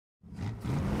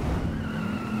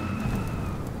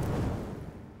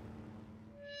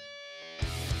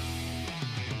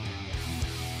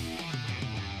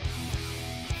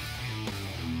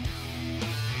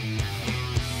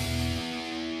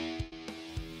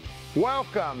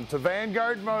Welcome to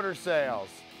Vanguard Motor Sales.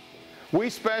 We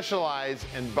specialize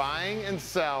in buying and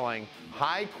selling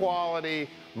high quality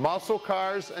muscle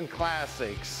cars and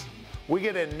classics. We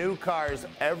get in new cars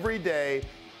every day,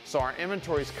 so our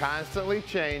inventory is constantly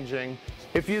changing.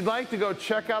 If you'd like to go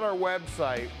check out our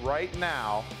website right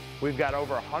now, we've got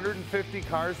over 150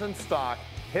 cars in stock.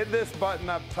 Hit this button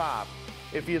up top.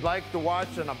 If you'd like to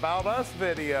watch an About Us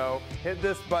video, hit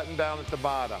this button down at the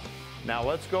bottom. Now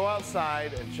let's go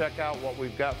outside and check out what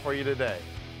we've got for you today.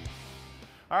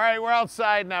 All right, we're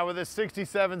outside now with this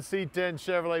 67 C10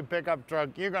 Chevrolet pickup truck.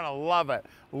 You're gonna love it.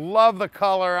 Love the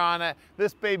color on it.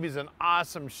 This baby's in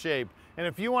awesome shape. And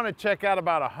if you wanna check out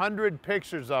about 100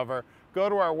 pictures of her, go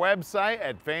to our website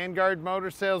at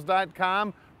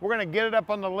vanguardmotorsales.com. We're gonna get it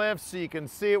up on the lift so you can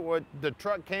see it. What the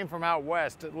truck came from out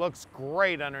west. It looks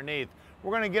great underneath.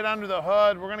 We're gonna get under the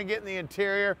hood. We're gonna get in the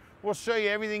interior. We'll show you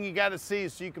everything you gotta see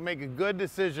so you can make a good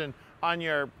decision on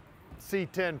your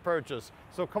C10 purchase.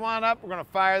 So come on up, we're gonna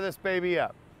fire this baby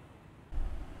up.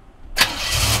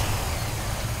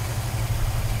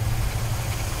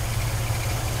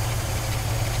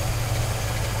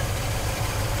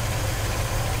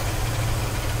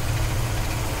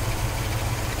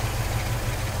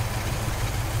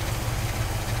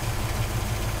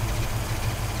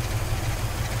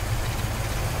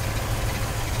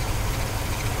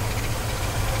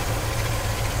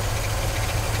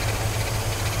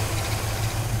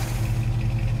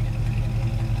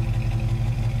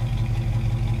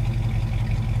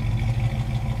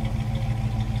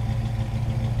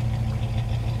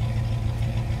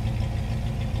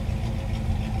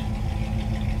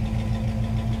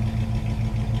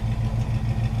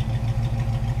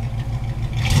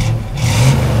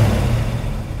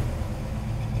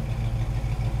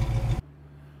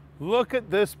 Look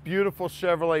at this beautiful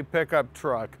Chevrolet pickup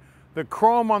truck. The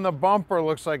chrome on the bumper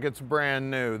looks like it's brand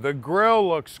new. The grille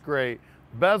looks great.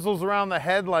 Bezels around the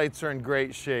headlights are in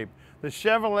great shape. The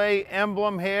Chevrolet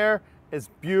emblem here is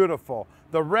beautiful.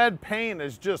 The red paint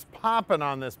is just popping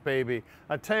on this baby.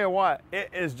 I tell you what, it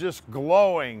is just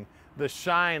glowing, the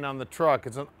shine on the truck.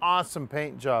 It's an awesome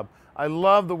paint job. I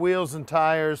love the wheels and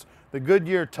tires. The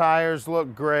Goodyear tires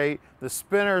look great. The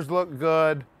spinners look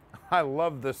good. I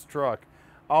love this truck.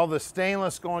 All the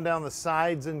stainless going down the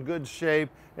sides in good shape.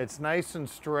 It's nice and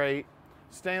straight.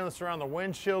 Stainless around the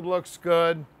windshield looks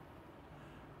good.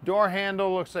 Door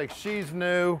handle looks like she's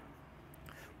new.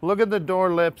 Look at the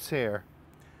door lips here.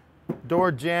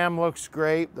 Door jamb looks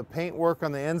great. The paintwork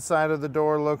on the inside of the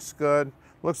door looks good.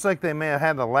 Looks like they may have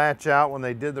had to latch out when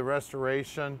they did the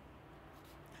restoration.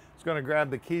 It's gonna grab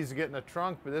the keys to get in the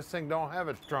trunk, but this thing don't have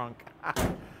a trunk.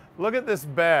 Look at this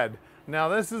bed. Now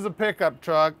this is a pickup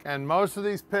truck, and most of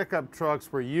these pickup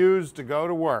trucks were used to go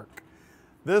to work.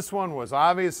 This one was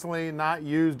obviously not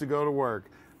used to go to work.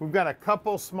 We've got a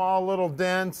couple small little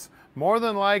dents. More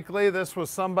than likely this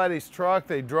was somebody's truck.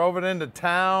 They drove it into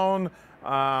town.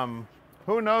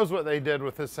 Who knows what they did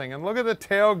with this thing. And look at the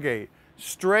tailgate,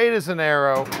 straight as an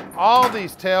arrow. All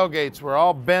these tailgates were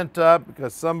all bent up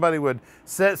because somebody would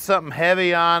set something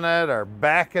heavy on it or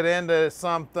back it into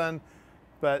something.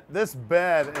 But this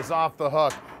bed is off the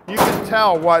hook. You can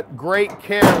tell what great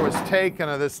care was taken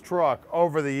of this truck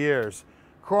over the years.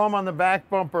 Chrome on the back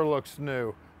bumper looks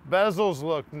new. Bezels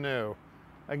look new.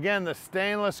 Again, the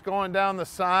stainless going down the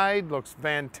side looks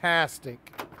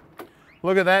fantastic.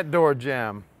 Look at that door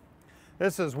jamb.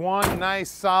 This is one nice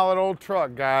solid old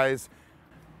truck, guys.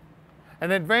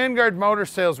 And at Vanguard Motor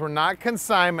Sales, we're not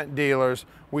consignment dealers.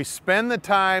 We spend the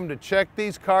time to check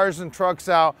these cars and trucks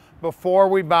out before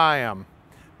we buy them.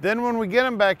 Then when we get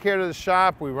them back here to the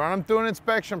shop, we run them through an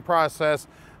inspection process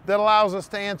that allows us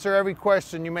to answer every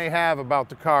question you may have about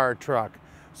the car or truck.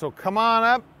 So come on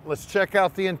up, let's check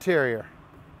out the interior.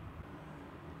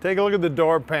 Take a look at the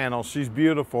door panel. She's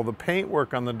beautiful. The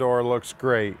paintwork on the door looks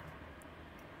great.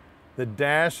 The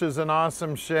dash is in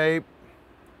awesome shape.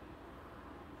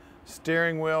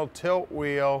 Steering wheel, tilt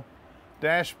wheel.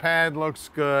 Dash pad looks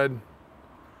good.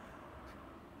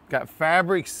 Got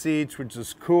fabric seats, which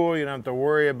is cool. You don't have to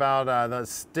worry about the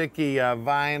sticky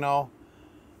vinyl.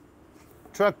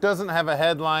 Truck doesn't have a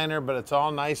headliner, but it's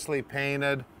all nicely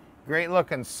painted. Great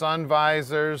looking sun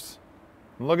visors.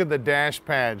 Look at the dash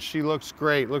pad. She looks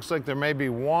great. Looks like there may be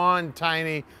one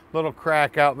tiny little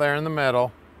crack out there in the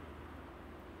middle.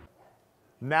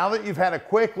 Now that you've had a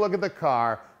quick look at the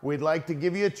car, we'd like to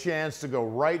give you a chance to go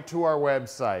right to our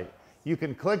website. You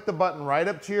can click the button right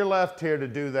up to your left here to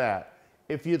do that.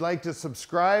 If you'd like to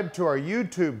subscribe to our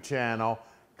YouTube channel,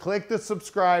 click the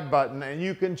subscribe button and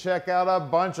you can check out a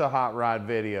bunch of hot rod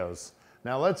videos.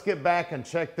 Now let's get back and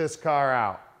check this car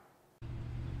out.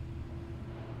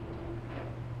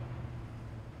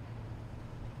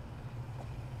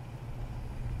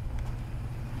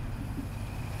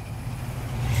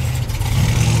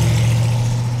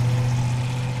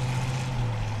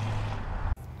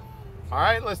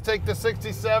 let's take the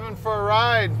 67 for a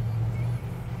ride.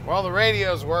 Well, the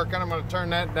radio's working. I'm gonna turn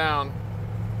that down.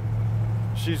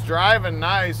 She's driving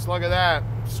nice, look at that.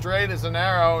 Straight as an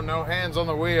arrow, no hands on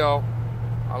the wheel.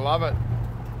 I love it.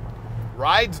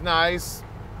 Ride's nice.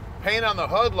 Paint on the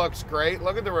hood looks great.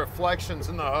 Look at the reflections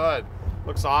in the hood.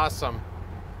 Looks awesome.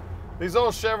 These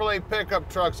old Chevrolet pickup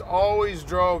trucks always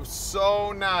drove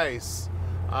so nice.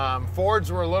 Fords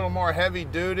were a little more heavy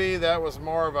duty. That was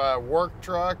more of a work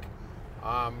truck.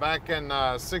 Back in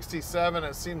 67,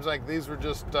 it seems like these were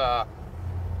just, they're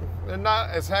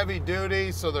not as heavy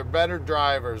duty, so they're better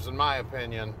drivers, in my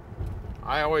opinion.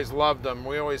 I always loved them.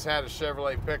 We always had a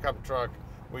Chevrolet pickup truck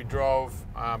we drove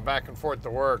back and forth to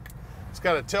work. It's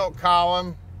got a tilt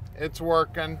column. It's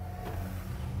working.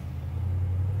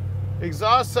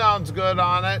 Exhaust sounds good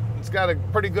on it. It's got a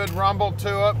pretty good rumble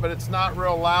to it, but it's not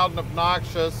real loud and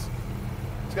obnoxious.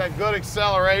 It's got good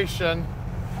acceleration.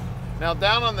 Now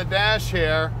down on the dash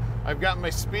here, I've got my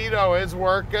speedo is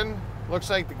working.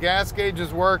 Looks like the gas gauge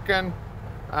is working.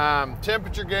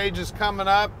 Temperature gauge is coming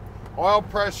up. Oil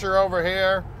pressure over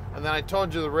here. And then I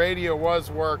told you the radio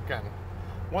was working.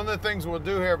 One of the things we'll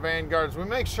do here at Vanguard is we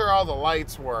make sure all the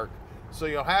lights work. So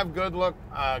you'll have good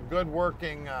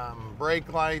working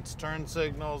brake lights, turn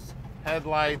signals,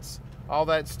 headlights, all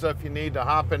that stuff you need to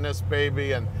hop in this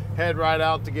baby and head right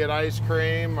out to get ice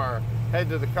cream or head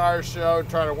to the car show,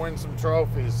 try to win some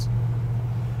trophies.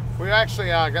 We actually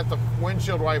got the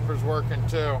windshield wipers working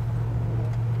too.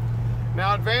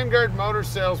 Now at Vanguard Motor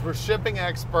Sales, we're shipping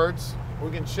experts.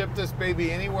 We can ship this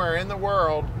baby anywhere in the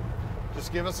world.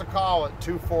 Just give us a call at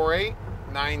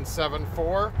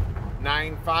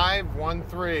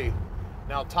 248-974-9513.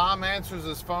 Now Tom answers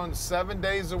his phone 7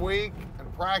 days a week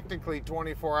and practically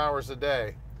 24 hours a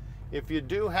day. If you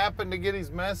do happen to get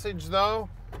his message though,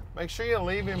 make sure you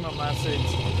leave him a message.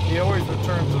 He always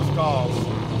returns his calls.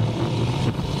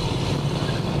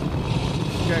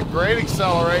 He's got great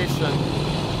acceleration.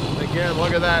 And again,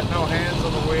 look at that, no hands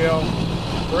on the wheel.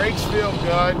 Brakes feel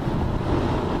good.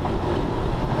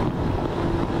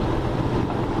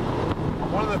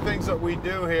 One of the things that we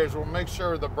do here is we'll make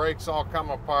sure the brakes all come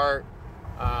apart.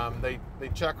 They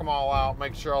check them all out,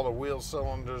 make sure all the wheel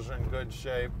cylinders are in good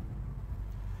shape.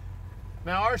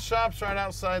 Now our shop's right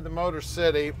outside the Motor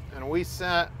City, and we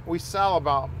sell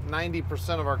about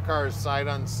 90% of our cars sight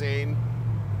unseen.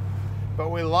 But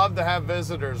we love to have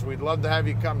visitors. We'd love to have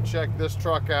you come check this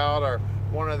truck out or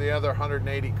one of the other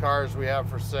 180 cars we have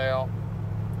for sale.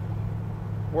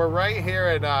 We're right here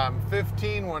at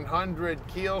 15100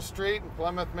 Keel Street in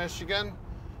Plymouth, Michigan.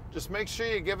 Just make sure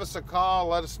you give us a call,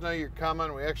 let us know you're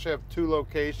coming. We actually have 2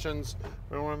 locations.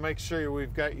 We want to make sure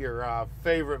we've got your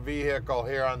favorite vehicle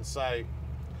here on site.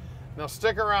 Now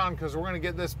stick around because we're going to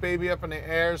get this baby up in the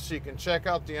air so you can check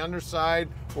out the underside.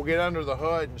 We'll get under the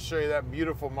hood and show you that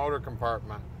beautiful motor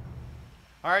compartment.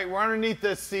 All right, we're underneath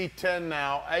this C10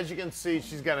 now. As you can see,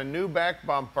 she's got a new back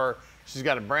bumper. She's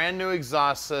got a brand new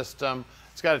exhaust system.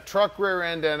 It's got a truck rear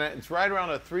end in it. It's right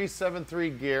around a 373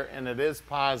 gear, and it is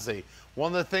Posi.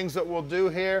 One of the things that we'll do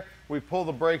here, we pull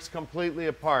the brakes completely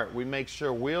apart. We make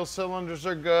sure wheel cylinders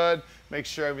are good, make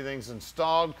sure everything's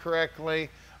installed correctly.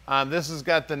 This has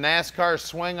got the NASCAR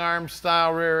swing arm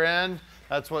style rear end.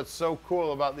 That's what's so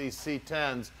cool about these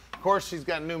C10s. Of course, she's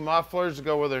got new mufflers to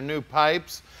go with her new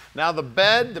pipes. Now the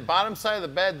bed, the bottom side of the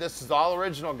bed, this is all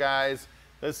original, guys.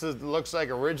 Looks like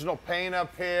original paint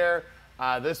up here.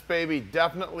 This baby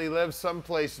definitely lives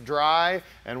someplace dry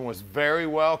and was very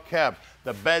well kept.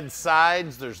 The bed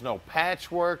sides, there's no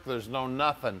patchwork, there's no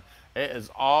nothing. It is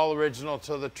all original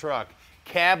to the truck.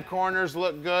 Cab corners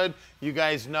look good. You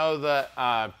guys know the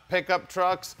pickup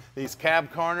trucks, these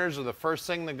cab corners are the first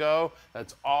thing to go.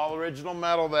 That's all original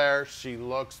metal there. She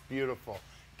looks beautiful.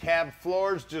 Cab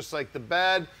floors, just like the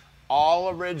bed, all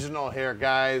original here,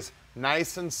 guys.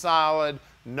 Nice and solid.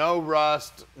 No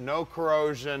rust, no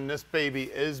corrosion. This baby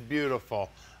is beautiful.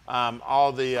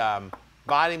 All the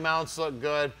body mounts look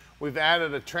good. We've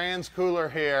added a trans cooler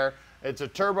here. It's a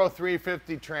turbo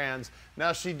 350 trans.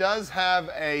 Now she does have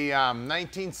a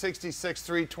 1966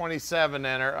 327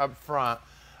 in her up front.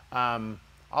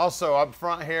 Also up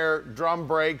front here, drum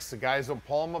brakes. The guys will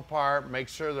pull them apart, make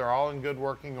sure they're all in good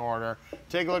working order.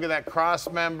 Take a look at that cross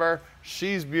member.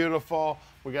 She's beautiful.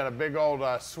 We got a big old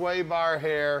sway bar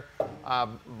here,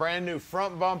 brand new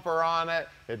front bumper on it.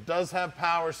 It does have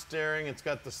power steering. It's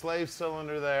got the slave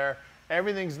cylinder there.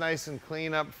 Everything's nice and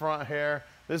clean up front here.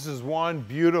 This is one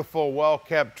beautiful,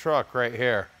 well-kept truck right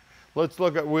here. Let's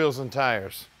look at wheels and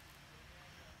tires.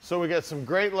 So we got some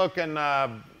great looking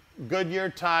Goodyear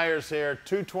tires here,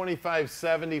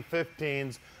 225/70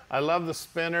 15s. I love the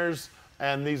spinners.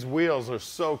 And these wheels are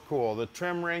so cool. The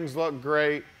trim rings look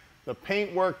great. The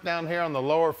paint work down here on the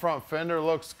lower front fender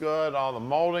looks good. All the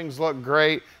moldings look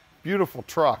great. Beautiful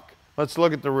truck. Let's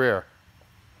look at the rear.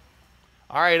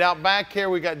 All right, out back here,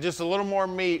 we got just a little more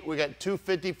meat. We got two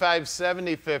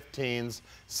 55/70/15s,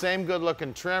 same good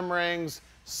looking trim rings,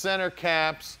 center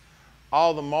caps,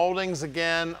 all the moldings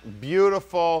again,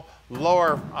 beautiful.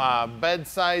 Lower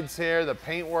bedsides here, the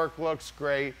paintwork looks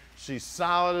great. She's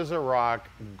solid as a rock,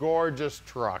 gorgeous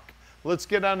truck. Let's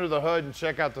get under the hood and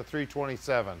check out the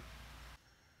 327.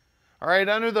 All right,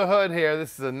 under the hood here,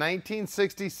 this is a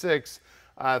 1966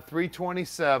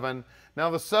 327. Now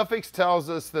the suffix tells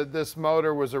us that this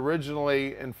motor was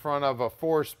originally in front of a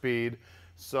 4-speed,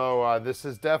 so this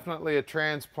is definitely a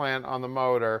transplant on the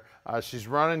motor. She's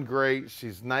running great,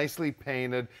 she's nicely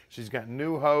painted, she's got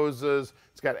new hoses,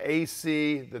 it's got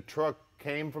AC, the truck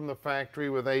came from the factory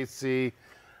with AC.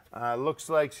 Looks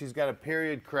like she's got a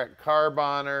period correct carb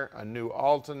on her, a new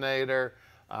alternator,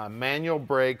 manual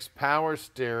brakes, power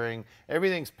steering.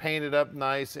 Everything's painted up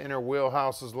nice. Inner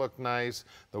wheelhouses look nice.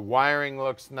 The wiring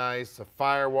looks nice. The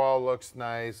firewall looks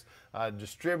nice.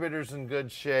 Distributor's in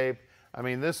good shape. I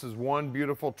mean, this is one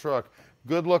beautiful truck.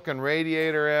 Good looking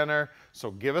radiator in her.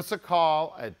 So give us a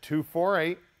call at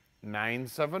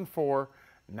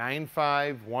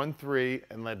 248-974-9513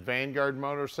 and let Vanguard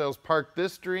Motor Sales park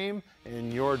this dream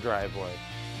in your driveway.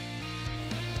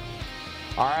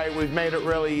 All right, we've made it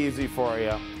really easy for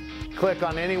you. Click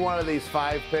on any one of these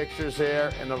 5 pictures here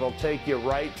and it'll take you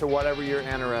right to whatever you're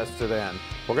interested in.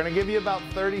 We're gonna give you about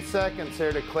 30 seconds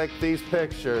here to click these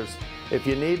pictures. If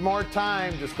you need more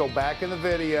time, just go back in the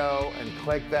video and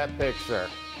click that picture.